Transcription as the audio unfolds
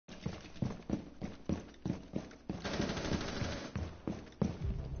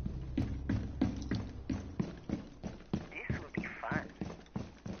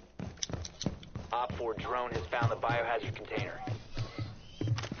Op 4 drone has found the biohazard container.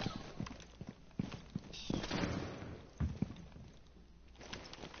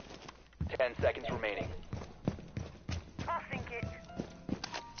 Ten seconds remaining. Tossing it.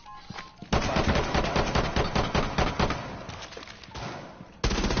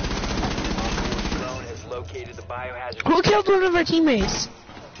 Drone has located the biohazard. Who killed one of our teammates?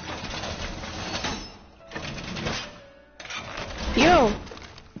 Yo!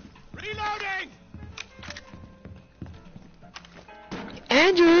 Reloading!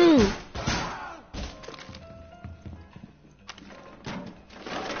 Andrew!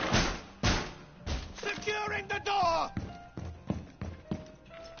 Securing the door!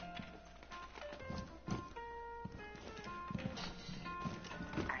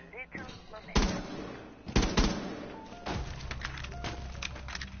 A little momentum.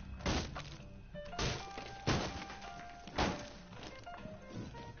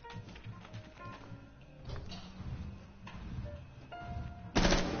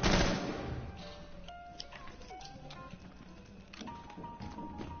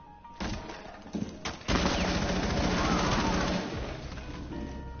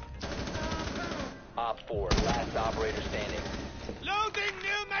 Op 4, last operator standing. Loading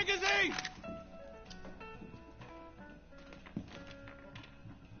new magazine!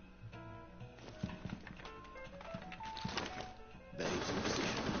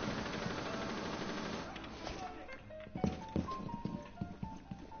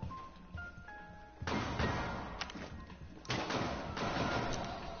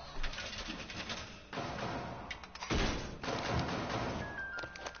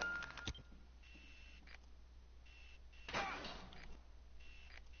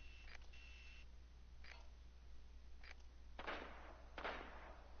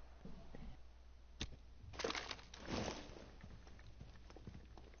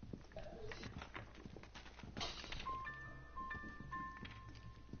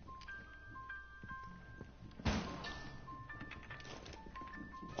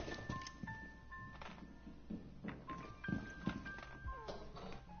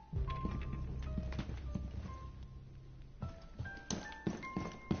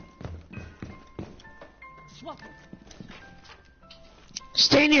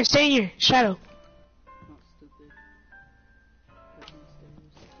 Stay in here, Shadow.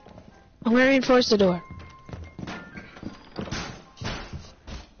 I'm gonna reinforce the door.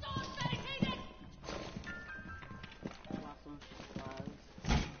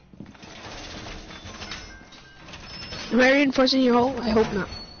 Am I reinforcing your hole? I hope not.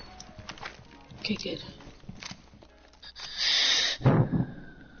 Okay, good.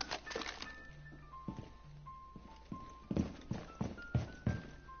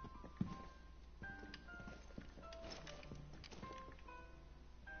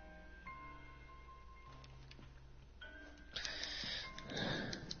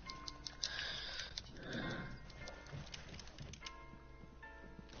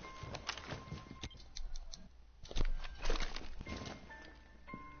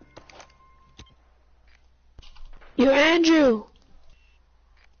 You, Andrew!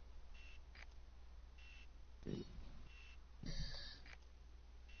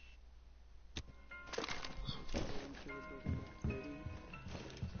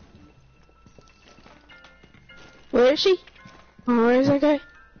 Where is she? Oh, where is that guy?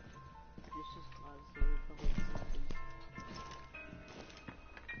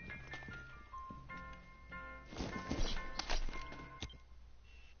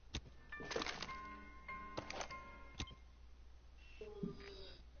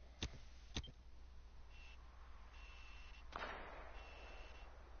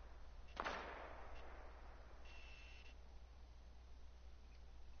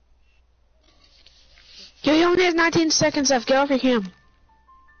 Yo, he only has 19 seconds left. Get off your cam.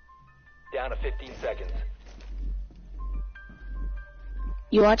 Down to 15 seconds.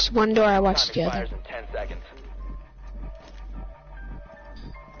 You watched one door, I watched the Time other. expires in 10 seconds.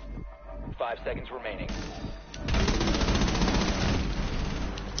 5 seconds remaining.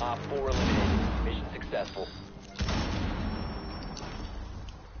 Op 4 eliminated. Mission successful.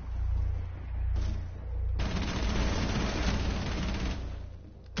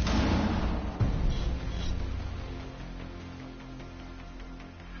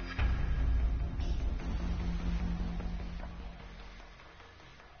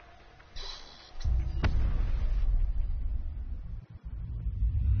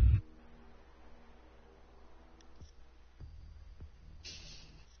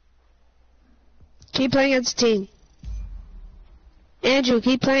 Keep playing as a team. Andrew,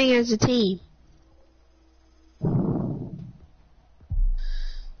 keep playing as a team.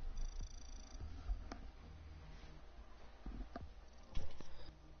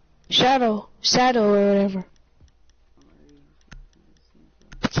 Shadow or whatever.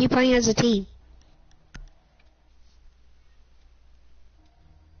 Keep playing as a team.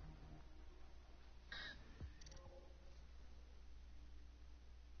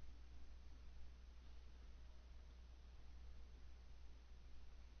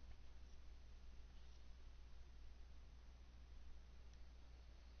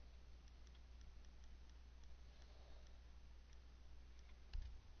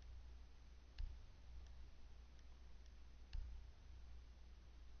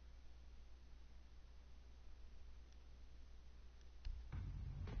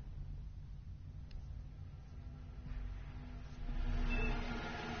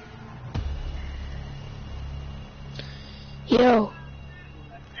 Yo.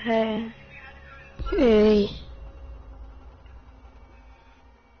 Hey. Hey.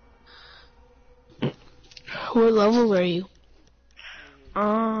 What level are you?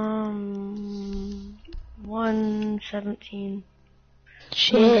 117.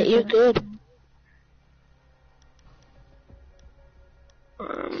 Shit, you're good.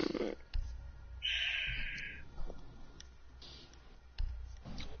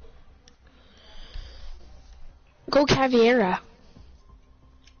 Go Caviera.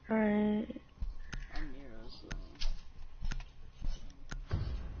 Alright.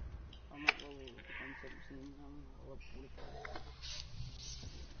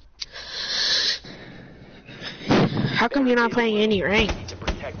 How come you're not playing any rank? To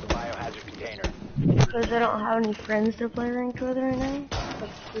protect the biohazard container. Because I don't have any friends to play ranked with right now.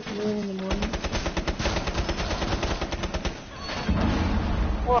 It's early in the morning.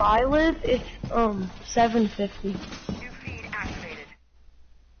 Where I live, it's 7:50. New feed activated.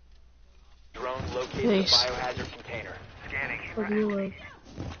 Drone located Nice. the biohazard container. Scanning. Where do you live?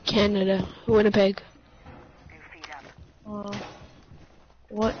 Canada, Winnipeg. New feed up.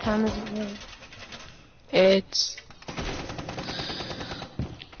 What time is it now? It's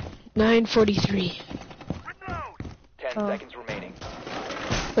 9:43. 10 Oh. seconds remaining.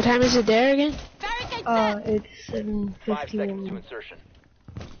 What time is it there again? It's 5 seconds to 7:51. insertion.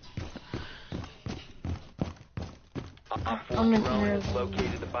 I'm in Drone here. has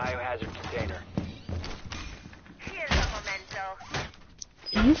located the biohazard container. Here's the memento.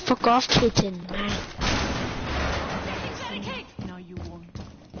 You fuck off, kitten. No, you won't.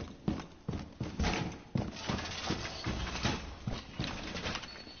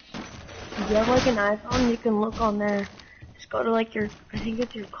 If you have like an iPhone, you can look on there. Just go to like your, I think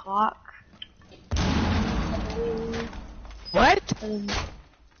it's your clock. What?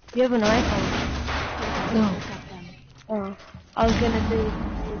 You have an iPhone. No. Oh, I was gonna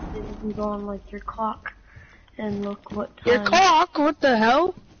say you can go on like your clock and look what time. Your cock? What the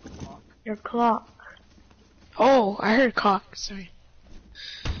hell? Your clock. Oh, I heard cock. Sorry.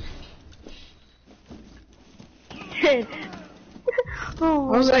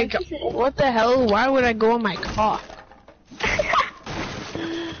 Oh, I was like, what is it? what the hell? Why would I go on my cock?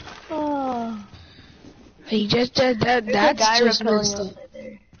 Oh, He just that. there's a That's guy just rappelling messed up. outside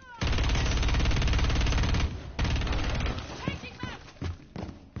there.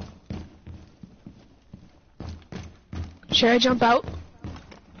 Should I jump out?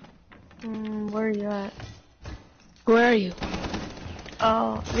 Where are you at? Where are you?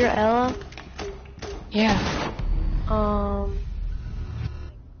 Oh, you're Ella? Yeah.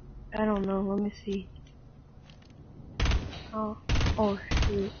 I don't know, let me see. Oh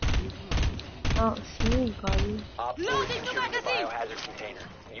shoot. I don't see anybody. Op 4 is securing the biohazard container.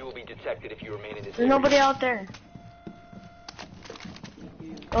 You will be detected if you remain in this There's area. nobody out there.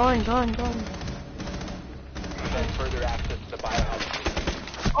 Going. Prevent further access to the biohazard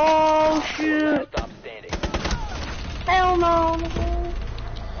container. Oh Op 4 shoot. last stop standing. Hell no.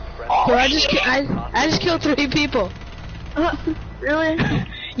 Bro, I just killed 3 people. Really?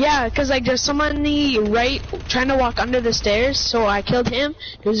 Yeah, cause like there's someone on the right trying to walk under the stairs, so I killed him.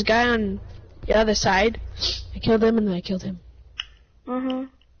 There's a guy on the other side. I killed him and then I killed him. Bro,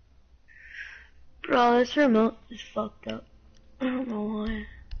 this remote is fucked up. I don't know why.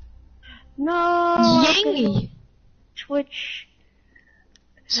 No. I couldn't Yangy. Twitch.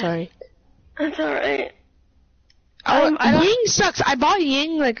 Sorry. That's alright. Oh, I don't- Ying sucks. I bought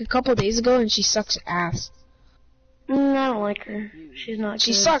Ying like a couple days ago and she sucks ass. I don't like her. She's not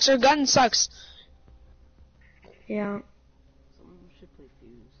She good. sucks. Her gun sucks. Yeah.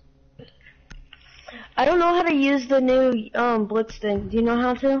 I don't know how to use the new blitz thing. Do you know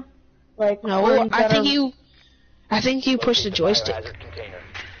how to? Like where No, you I gotta- think you push the joystick. Biohazard container.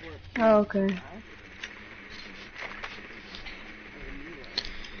 Oh, okay.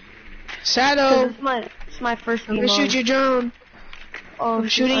 Shadow, It's my first I'm game gonna shoot on. your drone. Oh, I'm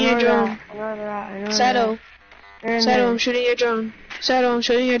shooting I your know drone. that. I know that. I know Saddle. that. They're in Saddle, there. I'm shooting your drone. Saddle, I'm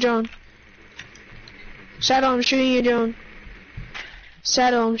shooting your drone. Saddle, I'm shooting your drone.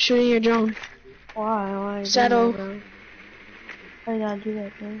 Saddle, I'm shooting your drone. Why? Why? you Saddle. doing that, bro? Why you gotta do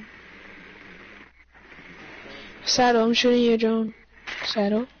that, bro? Saddle, I'm shooting your drone.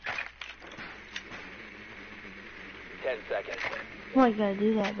 Saddle. 10 seconds. Why you gotta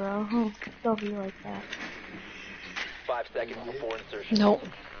do that, bro? Don't be like that. 5 seconds before insertion. Nope.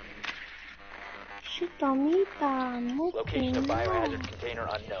 Location of biohazard container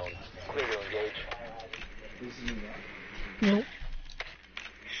unknown. Clear to engage. Nope.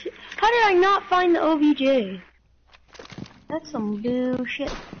 How did I not find the OBJ? That's some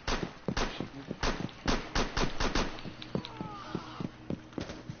bullshit.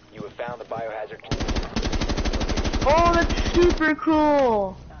 You have found the biohazard container. Oh, that's super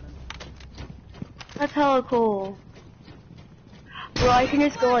cool. That's hella cool. Bro, I can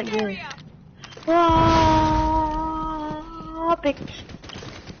just go like this. Ah, bitch.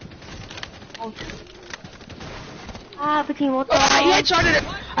 Oh. Ah, Patine, what the Oh, I hell? headshotted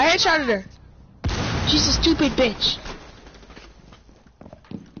her. I headshotted her. She's a stupid bitch.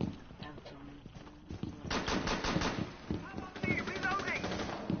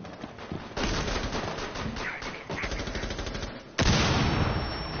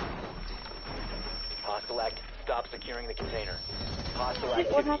 Hostile act. Stop securing the container. Hostile What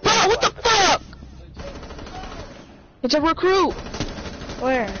activity. happened? Oh, what the fuck? It's a recruit.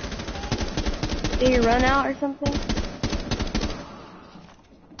 Where? Did you run out or something?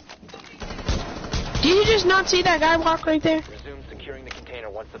 Did you just not see that guy walk right there? Resume securing the container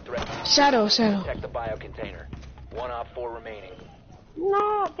once the threat. Saddle, saddle. Protect the bio container. 1 op 4 remaining.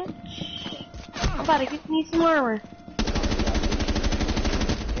 No, bitch. I'm about to get me some armor.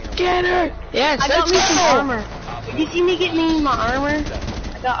 Get her. Yes, I got let's me some go. armor. Did you see me get me my armor?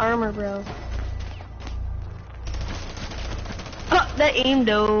 I got armor, bro. Oh, that aim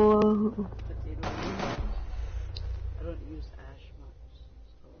though. I don't use Ash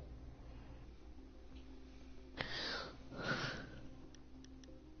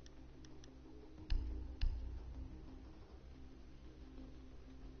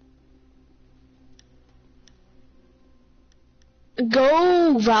much.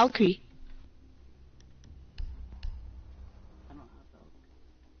 Go, Valkyrie. I don't have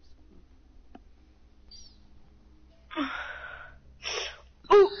that.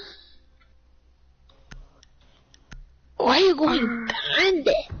 Ooh. Why are you going behind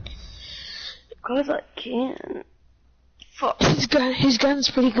it? Cause I can. Fuck. His gun's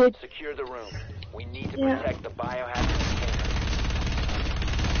pretty good. Secure the room. We need to Yeah. protect the biohazard container.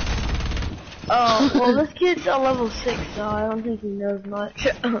 Oh, well this kid's a level 6, so I don't think he knows much.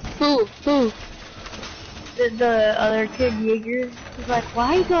 Who? the other kid, Jaeger, he's like, why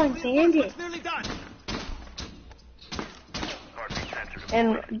are you going bandit? Nearly done.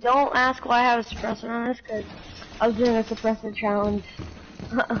 And don't ask why I have a suppressor on this, cause I was doing a suppressor challenge.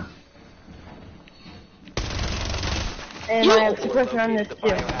 And I have suppressor on this The too.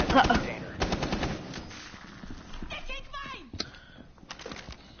 biohazard container.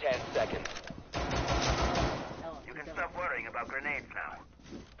 10 seconds. You can stop worrying about grenades now.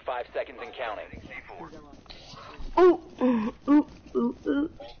 5 seconds and counting. Ooh, ooh, ooh, ooh.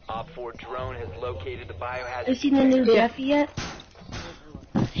 Op 4 drone has located the biohazard You seen the new container. Jeffy yet?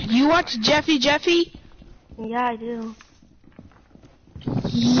 You watch Jeffy? Yeah, I do.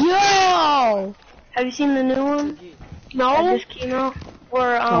 Yo! Have you seen the new one? No? That just came out?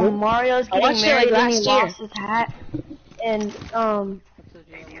 Where, Mario's I getting watched it, like, married and he last year. lost his hat. And,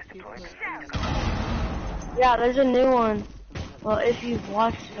 yeah, there's a new one. Well, if you've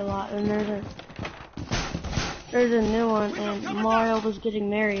watched it a lot, then there's a new one, and Mario was getting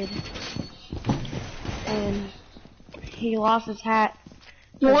married. And he lost his hat.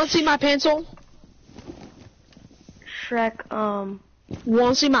 You wanna see my pencil? Shrek, You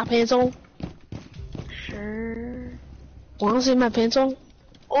wanna see my pencil? sure. Wanna see my pencil?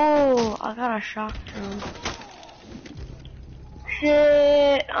 Oh, I got a shock drone.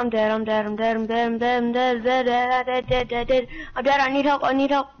 Shit, I'm dead, I'm dead, I'm dead, I'm dead, I'm dead, I'm dead, I'm dead, dead, dead, dead, dead. I'm dead, I need help, I need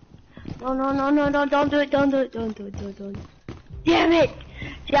help. No, no, no, no, no, don't do it, don't do it, don't do it, don't do it. Damn it!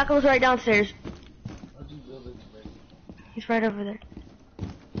 Jackal's right downstairs. He's right over there.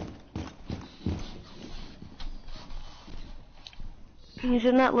 He's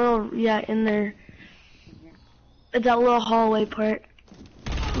in that little, in there. It's that little hallway part.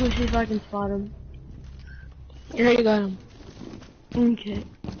 Let me see if I can spot him. You already got him. Okay.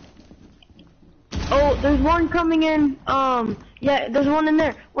 Oh, there's one coming in, yeah, there's one in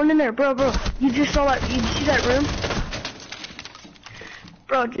there, bro, you just saw that, you see that room?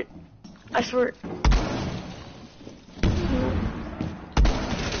 Bro, I swear.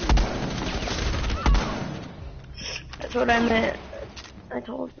 That's what I meant. I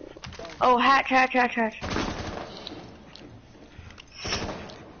told you. Oh, hatch.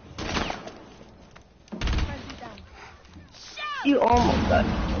 You almost got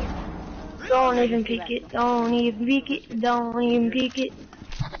it. Don't even peek it. Don't even peek it. Don't even peek it.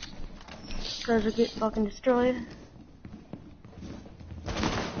 Cause it get fucking destroyed.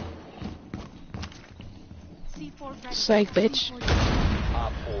 Psych, bitch.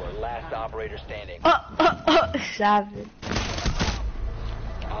 Op 4, last operator standing. Savage.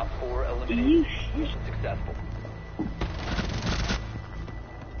 Op 4 eliminated. Mission successful.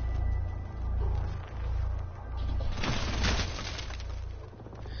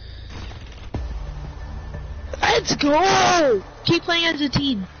 Let's go! Keep playing as a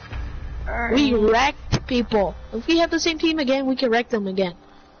team. We wrecked people. If we have the same team again, we can wreck them again.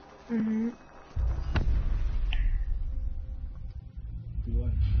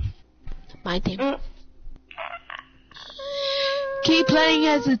 My team. Keep playing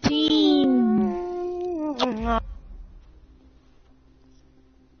as a team.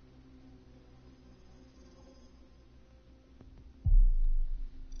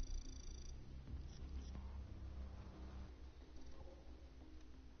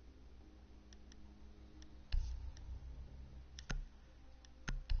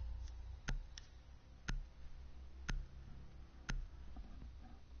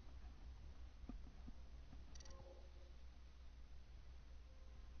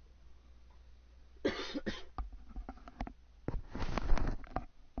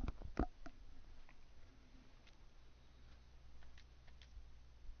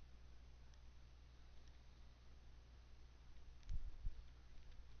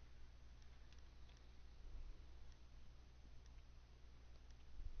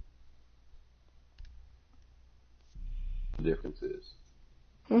 Difference is.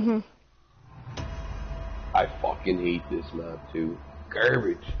 I fucking hate this map too.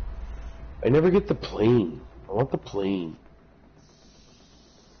 Garbage. I never get the plane. I want the plane.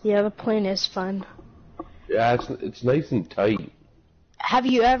 Yeah, the plane is fun. Yeah, it's nice and tight. Have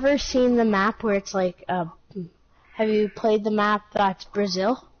you ever seen the map where it's like, have you played the map that's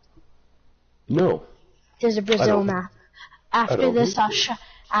Brazil? No. There's a Brazil map. After this,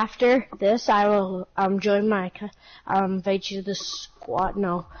 after this, I will join my. I'll invite you to the squad.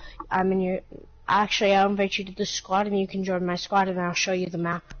 No, I'm in your. Actually, I'll invite you to the squad, and you can join my squad, and I'll show you the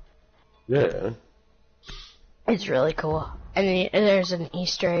map. Yeah. It's really cool. And there's an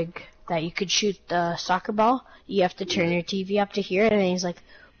Easter egg that you could shoot the soccer ball. You have to turn your TV up to here, and then he's like,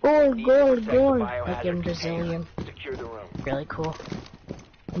 goal, like in Brazilian. Secure the room. Really cool.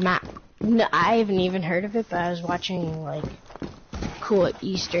 Map. No, I haven't even heard of it, but I was watching like cool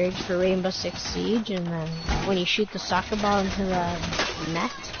Easter eggs for Rainbow Six Siege, and then when you shoot the soccer ball into the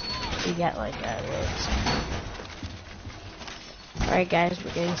net, you get like a really exciting. Alright guys,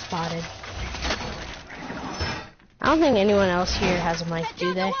 we're getting spotted. I don't think anyone else here has a mic,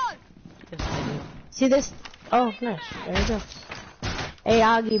 do they? See this? Oh, nice. There we go. Hey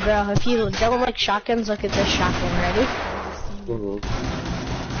Augie, bro, if you don't like shotguns, look at this shotgun. Ready?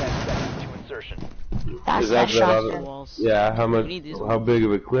 10 seconds to insertion. That's that shotgun. Yeah, how big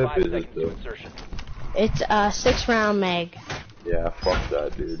of a clip 5 is seconds it to though? insertion. It's a 6-round mag, Yeah, fuck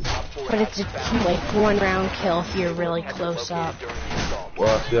that, dude. but it's a, like 1-round kill if you're really close up.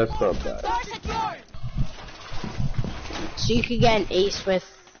 Well, see, that's not bad. So you could get an ace with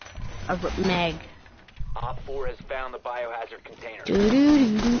a mag. Op 4 has found the biohazard container.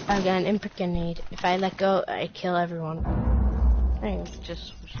 I got an imp grenade. If I let go, I kill everyone. Thanks.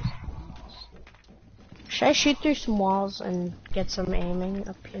 Should I shoot through some walls and get some aiming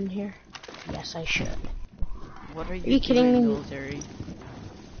up in here? Yes, I should. What are you kidding me? Military?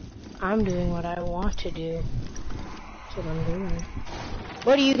 I'm doing what I want to do. That's what I'm doing.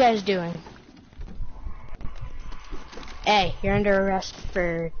 What are you guys doing? Hey, you're under arrest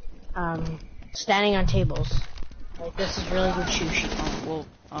for standing on tables. Like, this is really good sushi.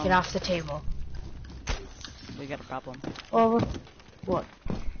 Get off the table. We got a problem. Well, what?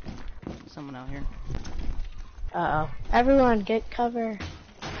 Someone out here. Uh-oh. Everyone, get cover.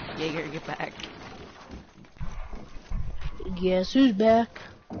 Jaeger, get back. Guess who's back?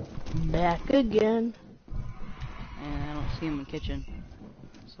 Back again. And I don't see him in the kitchen.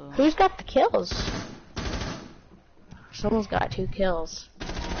 So. Who's got the kills? Someone's got 2 kills.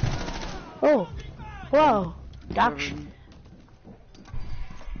 Oh. Whoa. Doc.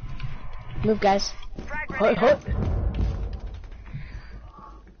 Move, guys. Hut.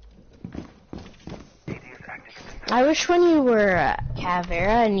 I wish when you were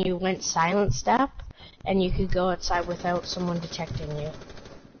Cavera and you went silent step, and you could go outside without someone detecting you.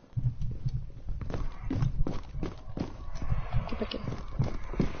 Keep looking.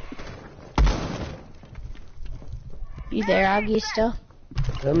 You there, Augie, still?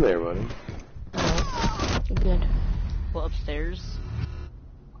 I'm there, buddy. Oh, good. Well, upstairs.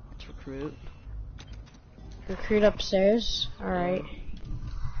 Let's recruit. Recruit upstairs? Alright.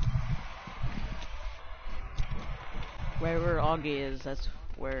 Wherever Augie is, that's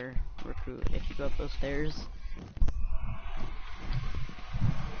where recruit. If you go up those stairs.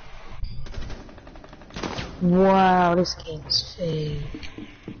 Wow, this game's fake.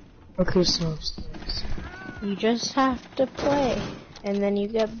 Okay, so upstairs. You just have to play, and then you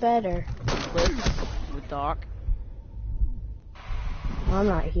get better. With Doc. I'm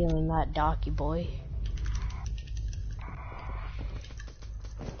not healing that Docky boy.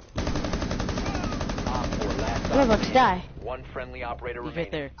 I'm about to die. One friendly operator He's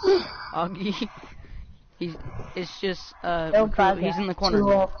remaining. right there. Augie. It's just, recruit. He's in the corner.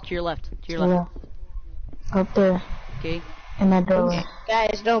 To your left. To your left. Up there, Okay. in that doorway.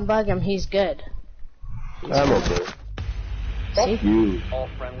 Guys, don't bug him, he's good. I'm okay. See? Fuck you. All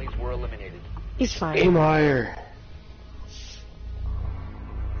friendlies were eliminated. He's fine. Aim higher.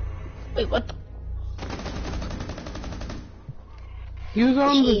 Wait, what the? He was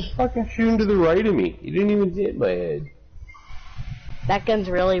on the fucking shooting to the right of me. He didn't even hit my head. That gun's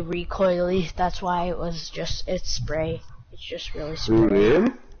really recoily, that's why it was just, it's spray. It's just really Who, spray.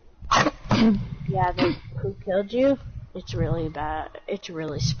 him? Yeah, who killed you? It's really bad. It's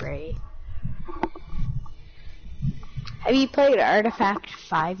really spray. Have you played Artifact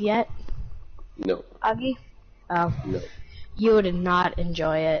 5 yet, No. Augie? Oh. No. You would not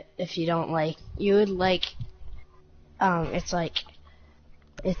enjoy it if you don't like, you would like, it's like,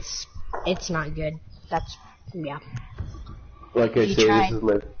 it's not good. That's, yeah. Like I You say, try.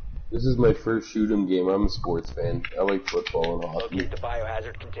 this is my first shoot 'em game. I'm a sports fan. I like football and hockey. Locate the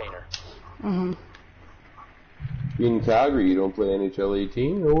biohazard container. Mhm. In Calgary, you don't play NHL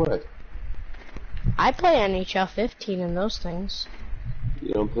 18 or what? I play NHL 15 and those things.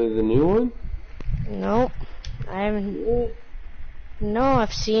 You don't play the new one? Nope. I haven't. No,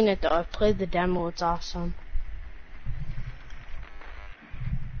 I've seen it though. I've played the demo. It's awesome.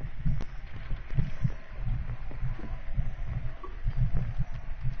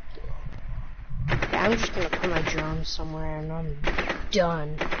 Yeah, I'm just gonna put my drone somewhere and I'm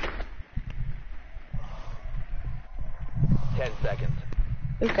done. 10 seconds.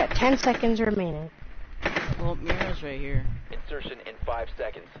 We've got 10 seconds remaining. Well, Mira's right here. Insertion in 5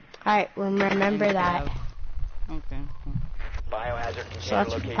 seconds. Alright, remember that. Okay. Biohazard container So that's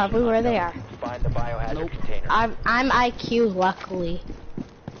location probably where they unknown. Find the biohazard Nope. container. I'm IQ, luckily.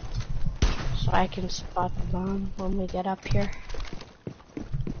 So I can spot the bomb when we get up here.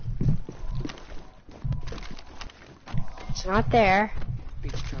 It's not there.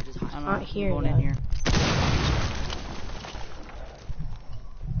 I'm not here going yet. in here.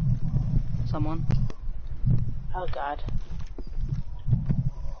 Someone. Oh god.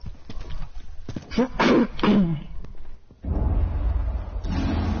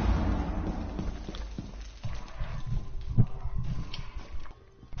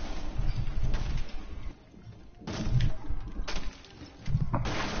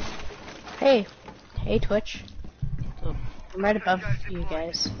 Hey. Hey, Twitch. Oh, I'm right above you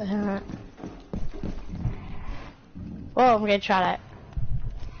guys. Whoa, I'm getting shot at.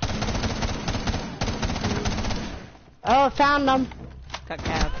 Oh, I found them. got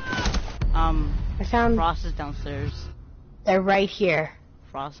Cav. I found. Frost is downstairs. They're right here.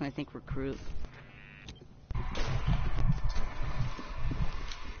 Frost and I think recruit.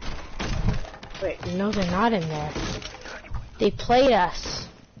 Wait, no, they're not in there. They played us.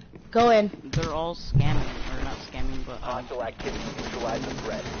 Go in. They're all scamming, or not scamming, but Hostile activity. Neutralize the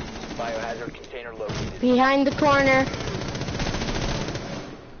threat. Biohazard container located. Behind the corner.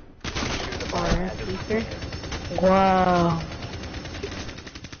 Secure the Corner biohazard speaker. container. Whoa.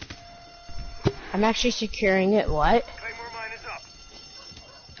 I'm actually securing it. What? Claymore mine is up.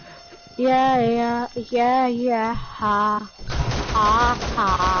 Yeah. Ha. Ha,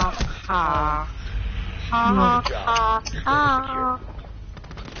 ha, ha. Ha, ha, ha.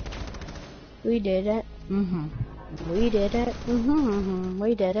 We did it. We did it. We did it.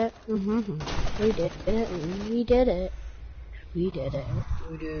 We did it. We did it. We did it. We did it.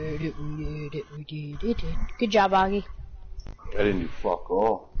 We did it. We did it. Good job, Augie. I didn't do fuck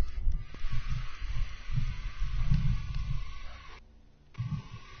all.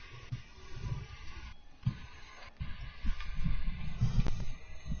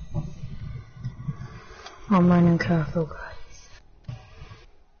 I'm running careful, guys.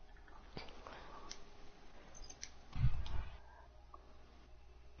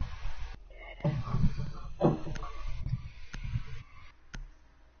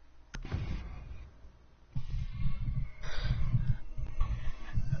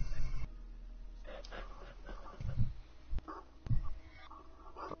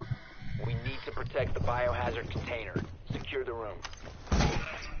 We need to protect the biohazard container. Secure the room.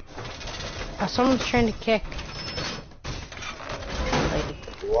 Someone's trying to kick.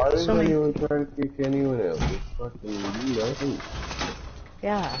 Why does Somebody- anyone try to kick anyone else? It's fucking nothing.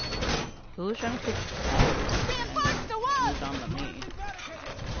 Yeah. Who was trying to kick? Who's on the me?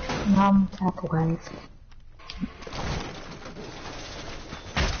 At the guys.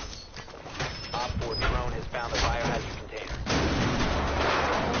 Op 4 drone has found the biohazard container.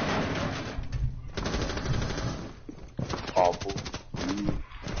 Awful.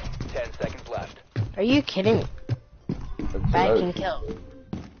 10 seconds left. Are you kidding me? That's Bad what I can was- kill.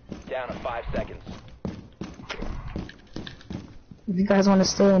 Down to 5 seconds. If you guys want to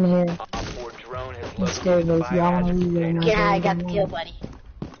stay in here, Op 4 drone has let's stay, located the but if y'all want to biohazard leave, then container. Yeah, I got the kill, buddy.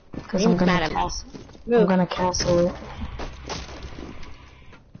 Because I'm gonna Mad at me. castle. I'm Move. gonna castle it.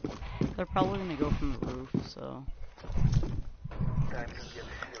 They're probably gonna go from the roof, so.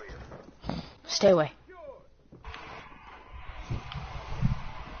 Stay away.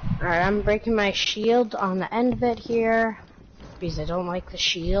 Alright, I'm breaking my shield on the end of it here. Because I don't like the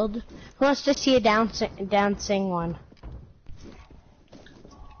shield. Who wants to see a dancing one?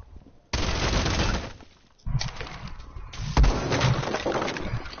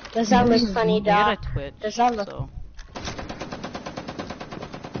 Does that look funny, They got Doc? a Twitch, Does that look... so.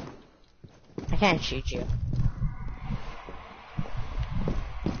 I can't shoot you.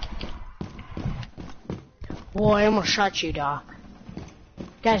 Boy, I almost shot you, Doc.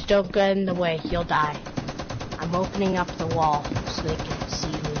 Guys, don't get in the way. You'll die. I'm opening up the wall so they can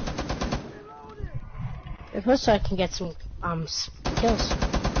see me. First, so I can get some kills.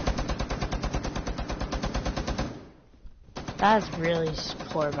 That was really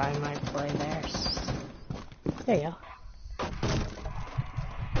poor by my play there. There you go.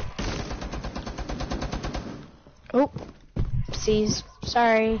 Oh, oopsies.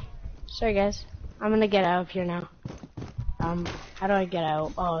 Sorry. Sorry, guys. I'm gonna get out of here now. How do I get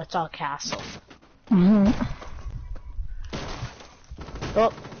out? Oh, it's all castle.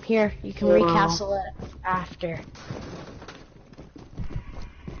 Oh, here. You can recastle it after.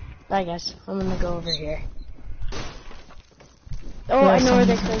 Bye, guys. I'm gonna go over here. Oh, I know where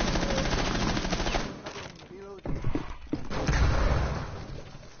they're going.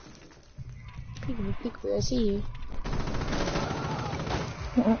 I see you.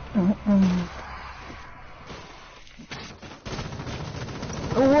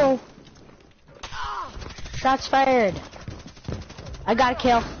 Oh, whoa. Shots fired. I got a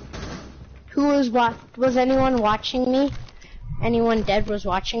kill. Who was anyone watching me? Anyone dead was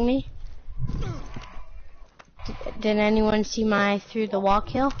watching me? Did anyone see my through the wall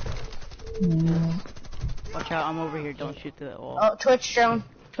kill? Watch out, I'm over here, don't shoot through that wall. Oh, Twitch drone.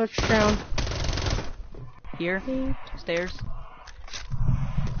 Twitch drone. Here, stairs.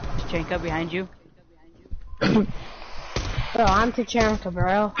 Tachanka behind you. Bro, I'm Tachanka,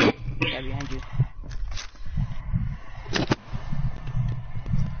 bro. Yeah, behind you.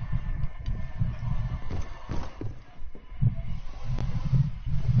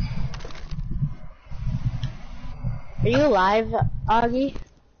 Are you alive, Augie?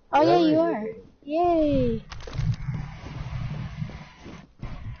 Oh yeah, you are. Yay!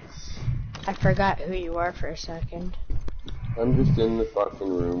 I forgot who you are for a second. I'm just in the fucking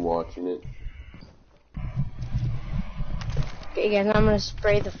room watching it. Okay, guys, I'm gonna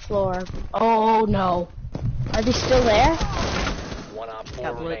spray the floor. Oh no! Are they still there? One Op 4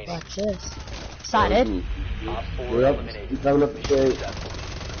 Got remaining. Watch this. Spotted. Op 4 We're up. eliminated. He's coming up the stairs.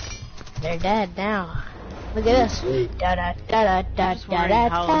 They're dead now. Look at this. Da da da da da I'm just da wondering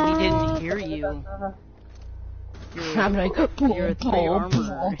da. how he didn't hear you. I'm like, You're a 3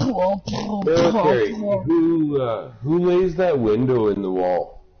 armor. Military. Who lays that window in the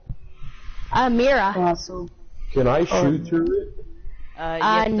wall? Mira. Castle. Can I shoot through it? You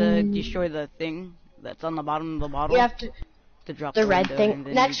have to destroy the thing that's on the bottom of the bottle You have to drop the red window, thing. and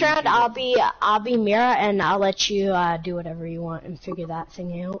then Next you can round, shoot it. I'll be Mira, and I'll let you do whatever you want and figure that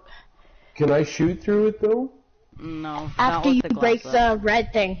thing out. Can I shoot through it though? No, not After with you the glass break up. the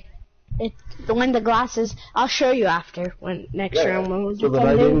red thing, it's when the glasses. I'll show you after next round when we so get that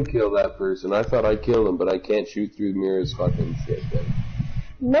I them in. didn't kill that person. I thought I killed him, but I can't shoot through Mira's fucking shit then.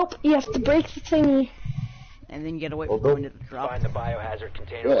 Nope, you have to break the thingy. And then you gotta wait Well, for the don't- window to drop. Find the biohazard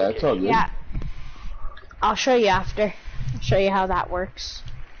container. Yeah, that's all location. good. Yeah. I'll show you after. I'll show you how that works.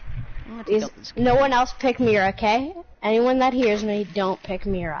 I'm gonna take Is out this no one else pick Mira, okay? Anyone that hears me, don't pick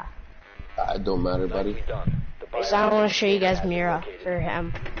Mira. It don't matter, buddy. Nicely done. The So I want to show you guys biohazard Mira container for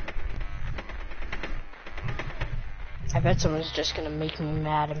him. I bet someone's just gonna make me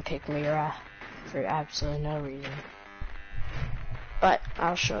mad and pick Mira for absolutely no reason. But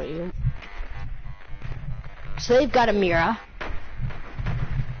I'll show you. So they've got a Mira.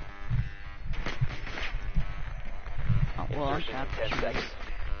 Oh, well, I'm Insertion in trapped. 10 seconds.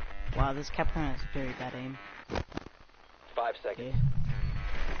 Wow, this Capcom has very bad aim. 5 seconds.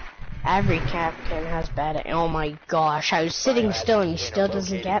 Every Captain has bad. Oh my gosh! I was sitting Biohazard still and he container still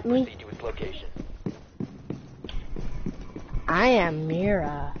doesn't located. get me. Proceed to its location. I am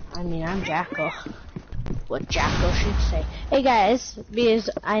Mira. I mean, I'm Jackal. What Jackal should say. Hey guys, because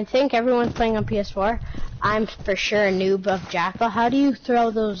I think everyone's playing on PS4, I'm for sure a noob of Jackal. How do you throw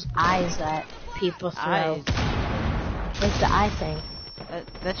those eyes that people throw? Eyes. What's the eye thing?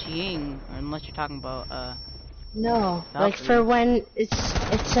 That's Ying, unless you're talking about, No, like Valkyrie. for when it's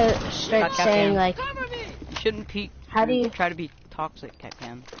starts Capcan. saying like, You shouldn't How do you- try to be toxic,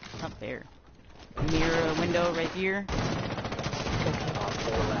 Capcan. It's not fair. Mirror window right here. Op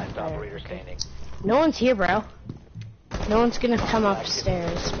 4 last operator standing. no one's here, bro. No one's gonna come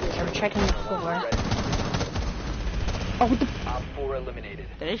upstairs because I'm checking the floor. Oh, what the Op 4 eliminated.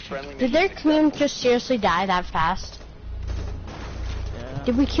 Friendly did their mission queen just seriously die that fast? Yeah.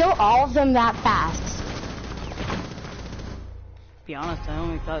 Did we kill all of them that fast? To be honest, I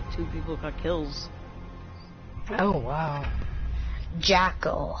only thought 2 people got kills. Oh wow.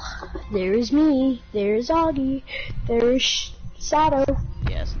 Jackal. There's me. There's Augie. There's Sato.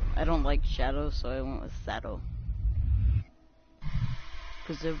 Yes, I don't like Shadow, so I went with Sato.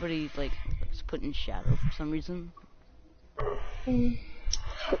 Because everybody, like, likes putting Shadow for some reason.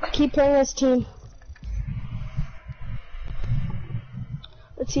 Keep playing this team.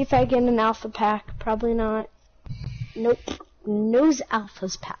 Let's see if I get an alpha pack. Probably not. Nope. No's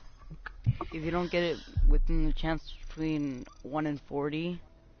alphas pack. If you don't get it within the chance between 1 and 40,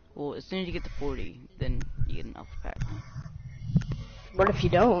 well, as soon as you get to 40, then you get an alpha pack. What if you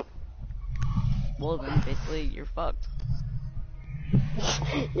don't? Well, then basically you're fucked.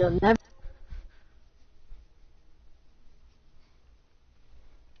 You'll never.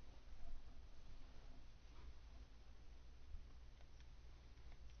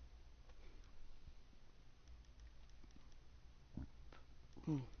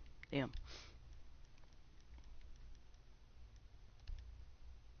 Damn.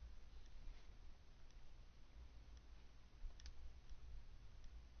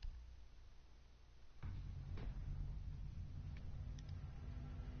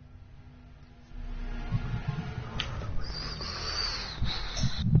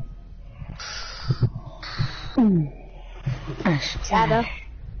 Sato.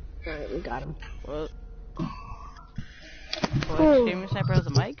 Alright, we got him. What? What? Streaming Sniper has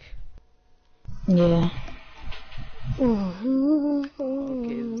a mic? Yeah.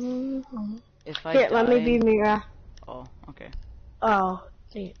 If I Here, die... let me be Mira. Oh, okay. Oh,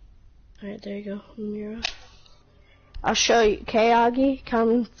 neat. Alright, there you go, Mira. I'll show you. Okay, Augie,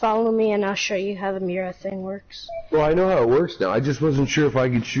 come follow me and I'll show you how the Mira thing works. Well, I know how it works now. I just wasn't sure if I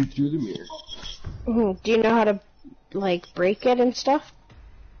could shoot through the mirror. Do you know how to, like, break it and stuff?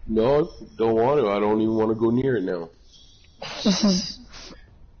 No, don't want to. I don't even want to go near it now.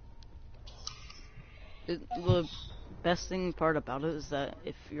 The best thing part about it is that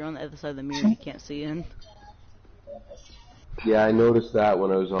if you're on the other side of the mirror, you can't see in. Yeah, I noticed that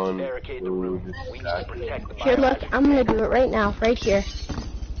when I was on. barricade the room. We need to protect the Here, look, biohazard. I'm gonna do it right now, right here.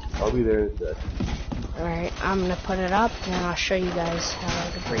 I'll be there in a sec. Alright, I'm gonna put it up and I'll show you guys how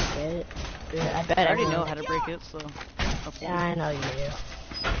to break it. I bet I already everyone- know how to break it, so... Yeah, I know you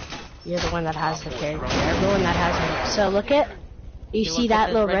do. You're the one that has the character. Everyone that has it. So look at, you see look that at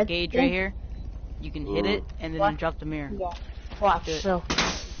this little red red gauge thing? right here? You can hit it, and then What? you drop the mirror. Yeah. Watch. Do it. So,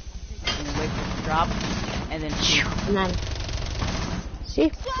 And then wait for it to drop, and then shoot. and then,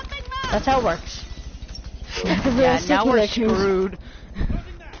 see? That's how it works. Yeah, now we're screwed.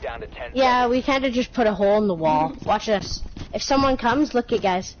 Down to 10 Yeah, seconds. we kind of just put a hole in the wall. Watch this. If someone comes, look it,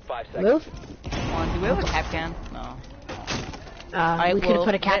 guys. 5 seconds. Move. Come on, do we have a Capcan? No. We could have well,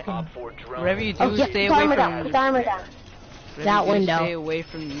 put a cat in. Op 4 drone. Whatever you do, Oh, yeah, stay put away armor from... down. Put the armor down. whatever that you do, window. Stay away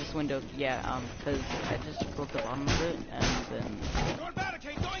from this window. Yeah, because I just broke the bottom of it, and then... Door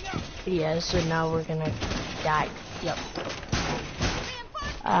barricade going up. Yeah, so now we're gonna die. Yep.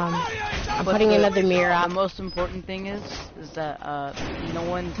 I'm But putting the- another mirror The up. most important thing is that, no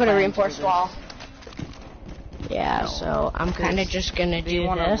one... Put a plans reinforced for this. wall. Yeah, No. so I'm kind of just gonna Do you do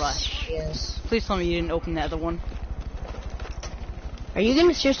wanna this. rush? Yes. Please tell me you didn't open the other one. Are you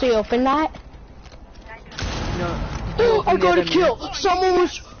gonna seriously open that? No. Oh, I got a kill! Someone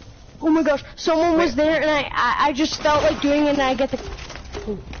was... Oh my gosh, someone was there and I just felt like doing it and I get the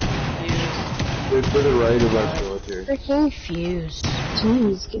They're to the right of our military. freaking fuse.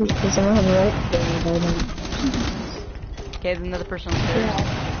 Jeez, give me because I don't have the right thing. Okay, there's another person upstairs.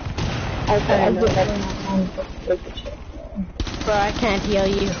 I don't have time to take the shit. Bro, I can't heal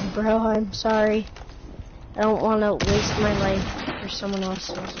you. Bro, I'm sorry. I don't want to waste my life for someone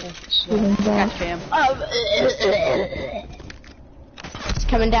else. Shooting down. Got Jam. It's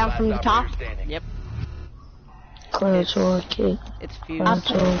coming down from the top. Yep. Close or kick. It's fused.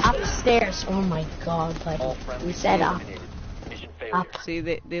 Upstairs. Oh my god, All buddy. friendly We said up. eliminated. Mission failure. Up. See,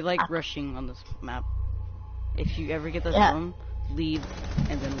 they like rushing on this map. If you ever get this Yeah. room, leave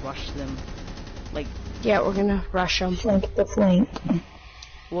and then rush them. Like, Yeah, we're gonna rush them. Flank the flank.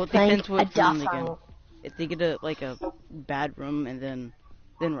 well, it Thank depends what a room they duffel. get. If they get a bad room and then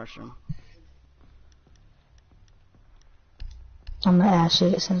rush them. I'm gonna ash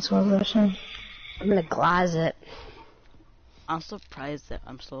it since we're rushing. I'm gonna glaze it. I'm surprised that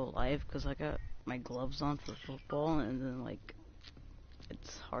I'm still alive because I got my gloves on for football and then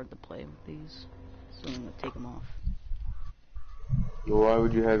it's hard to play with these, so I'm gonna take them off. Well, why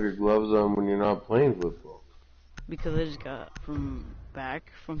would you have your gloves on when you're not playing football? Because I just got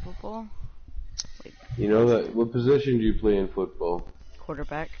back from football. You know that. What position do you play in football?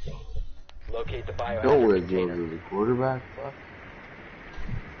 Quarterback. Locate the Don't biohazard wear container. gloves as a quarterback. Fuck.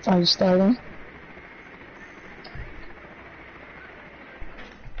 Are you starting?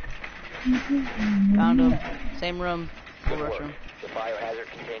 Found him. Same room. We'll Good rush work. him. The biohazard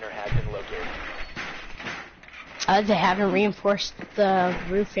container has been located. They haven't reinforced the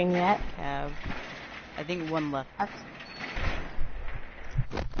roofing yet. Have. I think one left.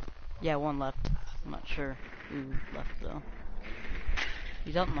 Yeah, one left. I'm not sure who left though.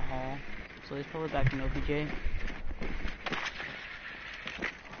 He's out in the hall, so he's probably back in OPJ.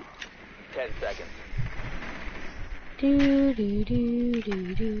 10 seconds. Do do do do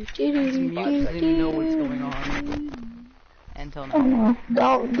do do His do mute doesn't even know what's going on. Until Oh now. no.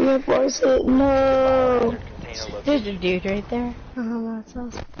 Don't reinforce it. No. Biohazard container located. There's a dude right there. Oh, that's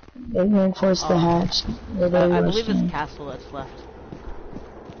awesome. They reinforced the hatch. I believe it's Castle that's left.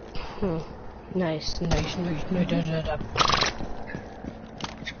 Nice.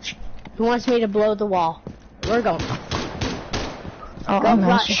 Who wants me to blow the wall? We're going. Oh, Go, I'm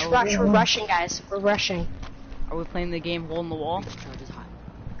rush. actually- We're rushing, guys. We're rushing. Are we playing the game hole in the wall?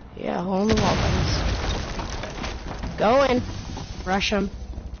 Yeah, hole in the wall, buddies. Go in. Rush them.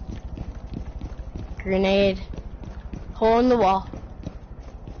 Grenade. Hole in the wall.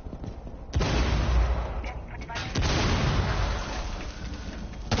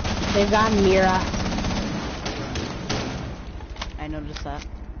 They've got Mira. I noticed that.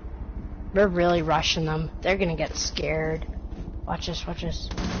 We're really rushing them. They're gonna get scared. Watch this, watch this.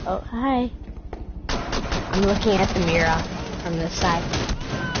 Oh, hi. I'm looking at the Mira from this side.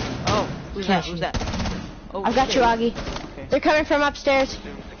 Oh, who's that? Who's that? Oh, I've got shit. you, Augie. Okay. They're coming from upstairs.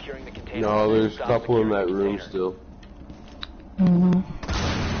 Resume securing the container. No, there's a Stop couple in that securing the room container. still. Mm-hmm.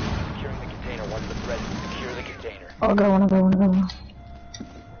 Securing the container. Once the threat is secure the container. I'll go.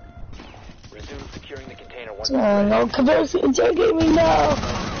 Resume securing the container. Once No, Caversi, taking me now.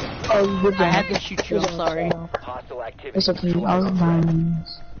 Oh, good I job. had to shoot you, I'm sorry. hostile activity. It's okay, I was dying.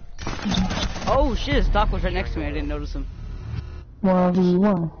 Oh shit, his doc was right next to me, I didn't notice him.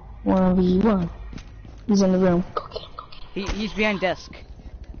 1v1. 1v1. He's in the room. Go get him, go get him. He's behind desk.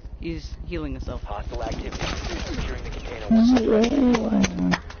 He's healing himself. Hostile activity. Securing the container. Once the threat is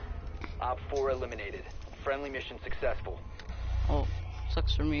Yeah. Op 4 eliminated. Friendly mission successful. Oh,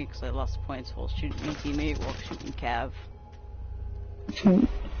 sucks for me because I lost points while shooting my teammate while shooting Cav.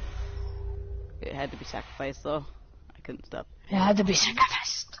 It had to be sacrificed though. I couldn't stop. It had to be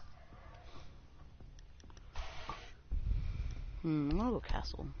sacrificed. I'm gonna go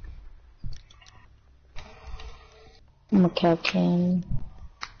castle. I'm a captain.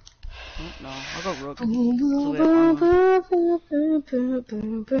 Oh, no, I'll go rook. So we have armor.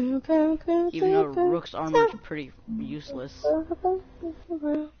 Even though rook's armor is pretty useless.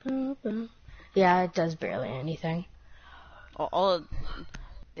 Yeah, it does barely anything. All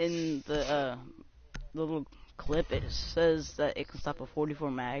in the little clip, it says that it can stop a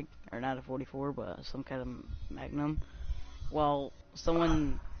 44 mag, or not a 44, but some kind of magnum. Well,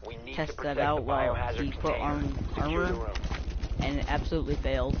 someone We need to tested protect that out the while biohazard he put container. Secure the armor, room. and it absolutely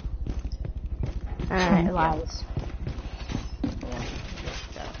failed. Alright, lies. Hold on,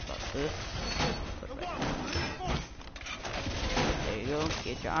 that's about this. Perfect. There you go.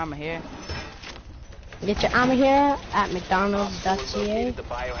 Get your armor here. Get your armor here at Op 4 McDonald's.ca. located the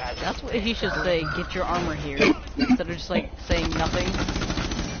biohazard That's what he container. should say. Get your armor here instead of just like saying nothing.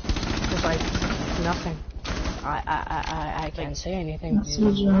 was like nothing. I can't say anything. That's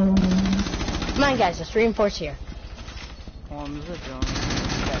the drone. Come on, guys, let's reinforce here. Hold on, there's a drone.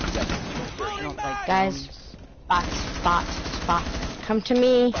 I don't like Guys, drones. spots. Come to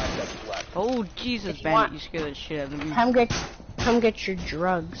me. 5 seconds left. Oh, Jesus, Bandit, you scared the shit out of me. Come get your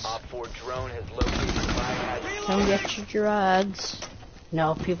drugs. Op 4 drone has located the biohazard. Come get your drugs.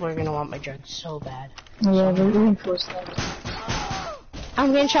 No, people are gonna want my drugs so bad. Yeah, they reinforced that.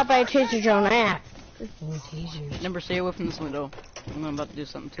 I'm getting shot by a taser drone. Freaking tasers. Number, stay away from this window. I'm about to do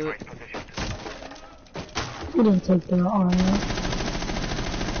something to it. We didn't take their armor.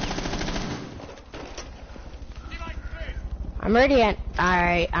 I'm ready.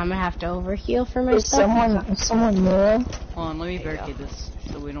 Alright, I'm gonna have to overheal for Is myself. someone there? Hold on, let me barricade this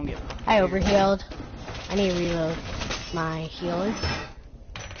so we don't get. I overhealed. I need to reload my healer.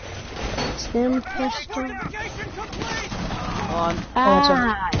 Stim pistol. Fabrication complete! Hold on.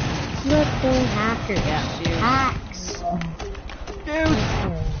 Ah, flipping hacker. Yeah, dude. Hacks.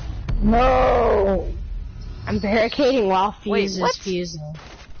 No! I'm barricading while Wait, Fuse what? is fusing.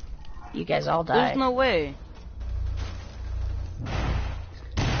 You guys all There's died. no way.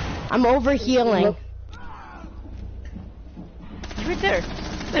 I'm overhealing. He's right there.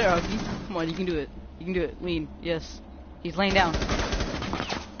 There, Augie. Come on, you can do it. You can do it. Lean. Yes. He's laying down.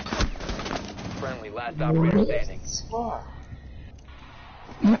 Friendly, last operator standing.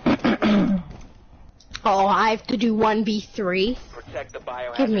 Oh, I have to do 1v3. Protect the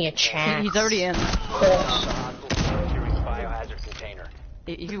biohazard. Give me a container. chance. He's already in. The hostile securing biohazard container.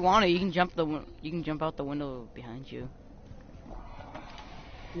 If you want to, you can jump out the window behind you.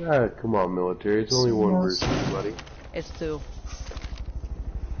 Yeah, come on, military. It's only one person, buddy. It's 2.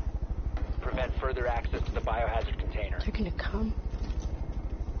 Prevent further access to the biohazard container. They're gonna come.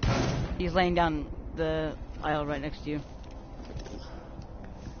 He's laying down the aisle right next to you.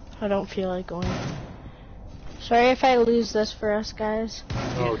 I don't feel like going. Sorry if I lose this for us, guys.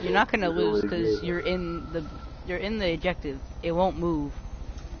 Oh, You're not gonna really lose because good. you're in the objective. It won't move.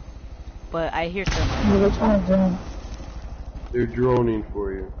 But I hear someone. Yeah, they're trying to drone. They're droning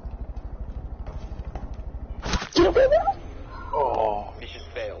for you. Oh, Mission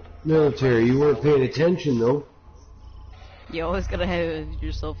failed. military, you weren't paying attention though. You always gotta have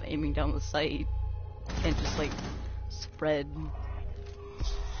yourself aiming down the sight and just like spread.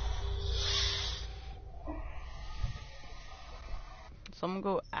 Someone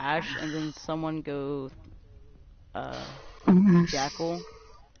go Ash and then someone go Jackal.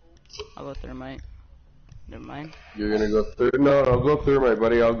 I'll go Thermite. Never mind. You're gonna go No, I'll go Thermite,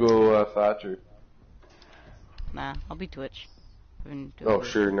 buddy. I'll go Thatcher. Nah, I'll be Twitch. Oh,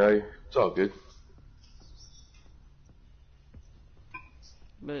 sure, no, it's all good.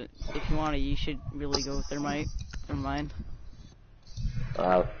 But if you want to, you should really go Thermite. Never mind.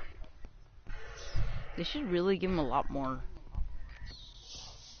 They should really give him a lot more.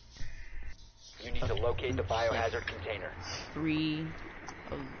 You need to locate the biohazard container. 3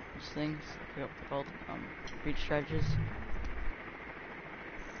 of these things. I forgot what they're called. Breach strategies.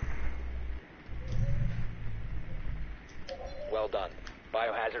 Well done.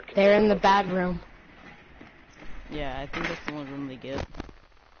 Biohazard container. They're in the located. bad room. Yeah, I think that's the only room they get.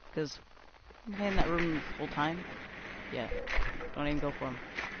 Because I'm in that room the whole time. Yeah, don't even go for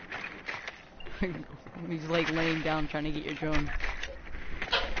him. He's like laying down trying to get your drone.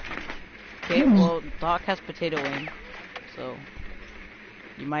 Okay, well, Doc has potato aim, so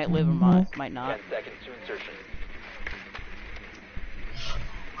you might live or might not. 10 seconds to insertion.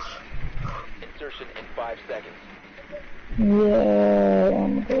 Insertion in 5 seconds. Yeah,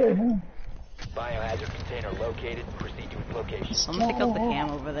 I'm good. Biohazard container located. Proceed to its location. Someone take out the cam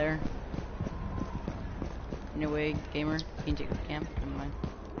over there. Anyway, gamer, can you take out the cam? Never mind.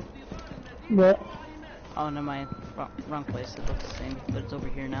 What? Oh, never mind. Wrong place. It looks the same, but it's over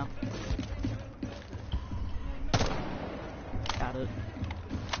here now. Got it.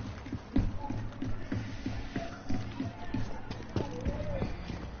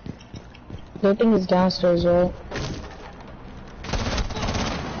 That thing is downstairs, right?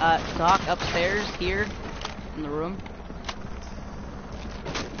 Doc upstairs here in the room.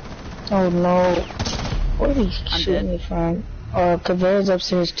 Oh no. Where did he I'm shoot dead. me from? Caveira's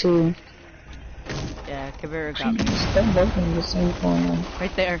upstairs too. Yeah, Caveira got me. Jeez, they're both in the same corner.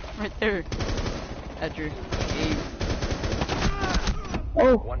 Right there. At your aim.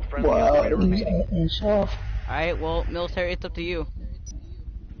 Oh, One friendly wow, operator he's remaining. getting shot. Alright, well, military, it's up to you.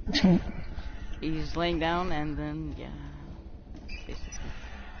 He's laying down and then, yeah. Basically.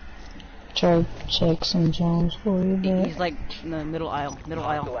 Try to check some drones for you, but He's like in the middle aisle.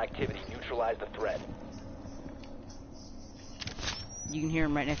 Hostile activity. Neutralize the threat. You can hear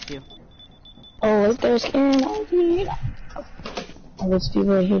him right next to you. Oh, look, there's scanning ID. Oh, there's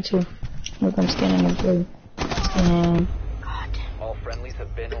people right here too. Look, I'm scanning them too. Scan. All friendlies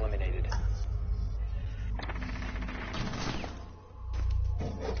have been eliminated.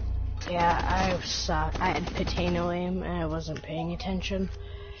 Yeah, I suck. I had potato aim and I wasn't paying attention.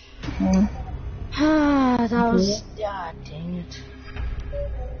 Ah, that was. God dang it.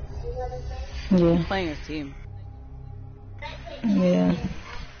 Yeah. Playing his team. Yeah.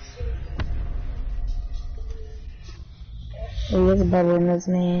 Oh, there's a bubble in his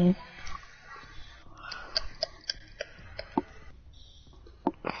name.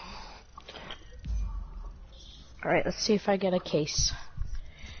 Alright, let's see if I get a case.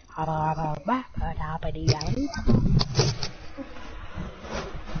 Well,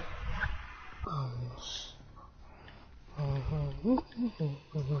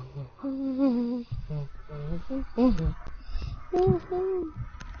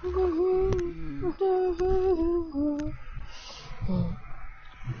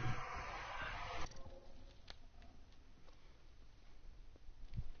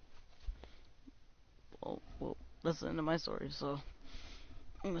 that's the end of my story, so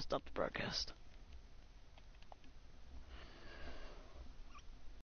I'm gonna stop the broadcast.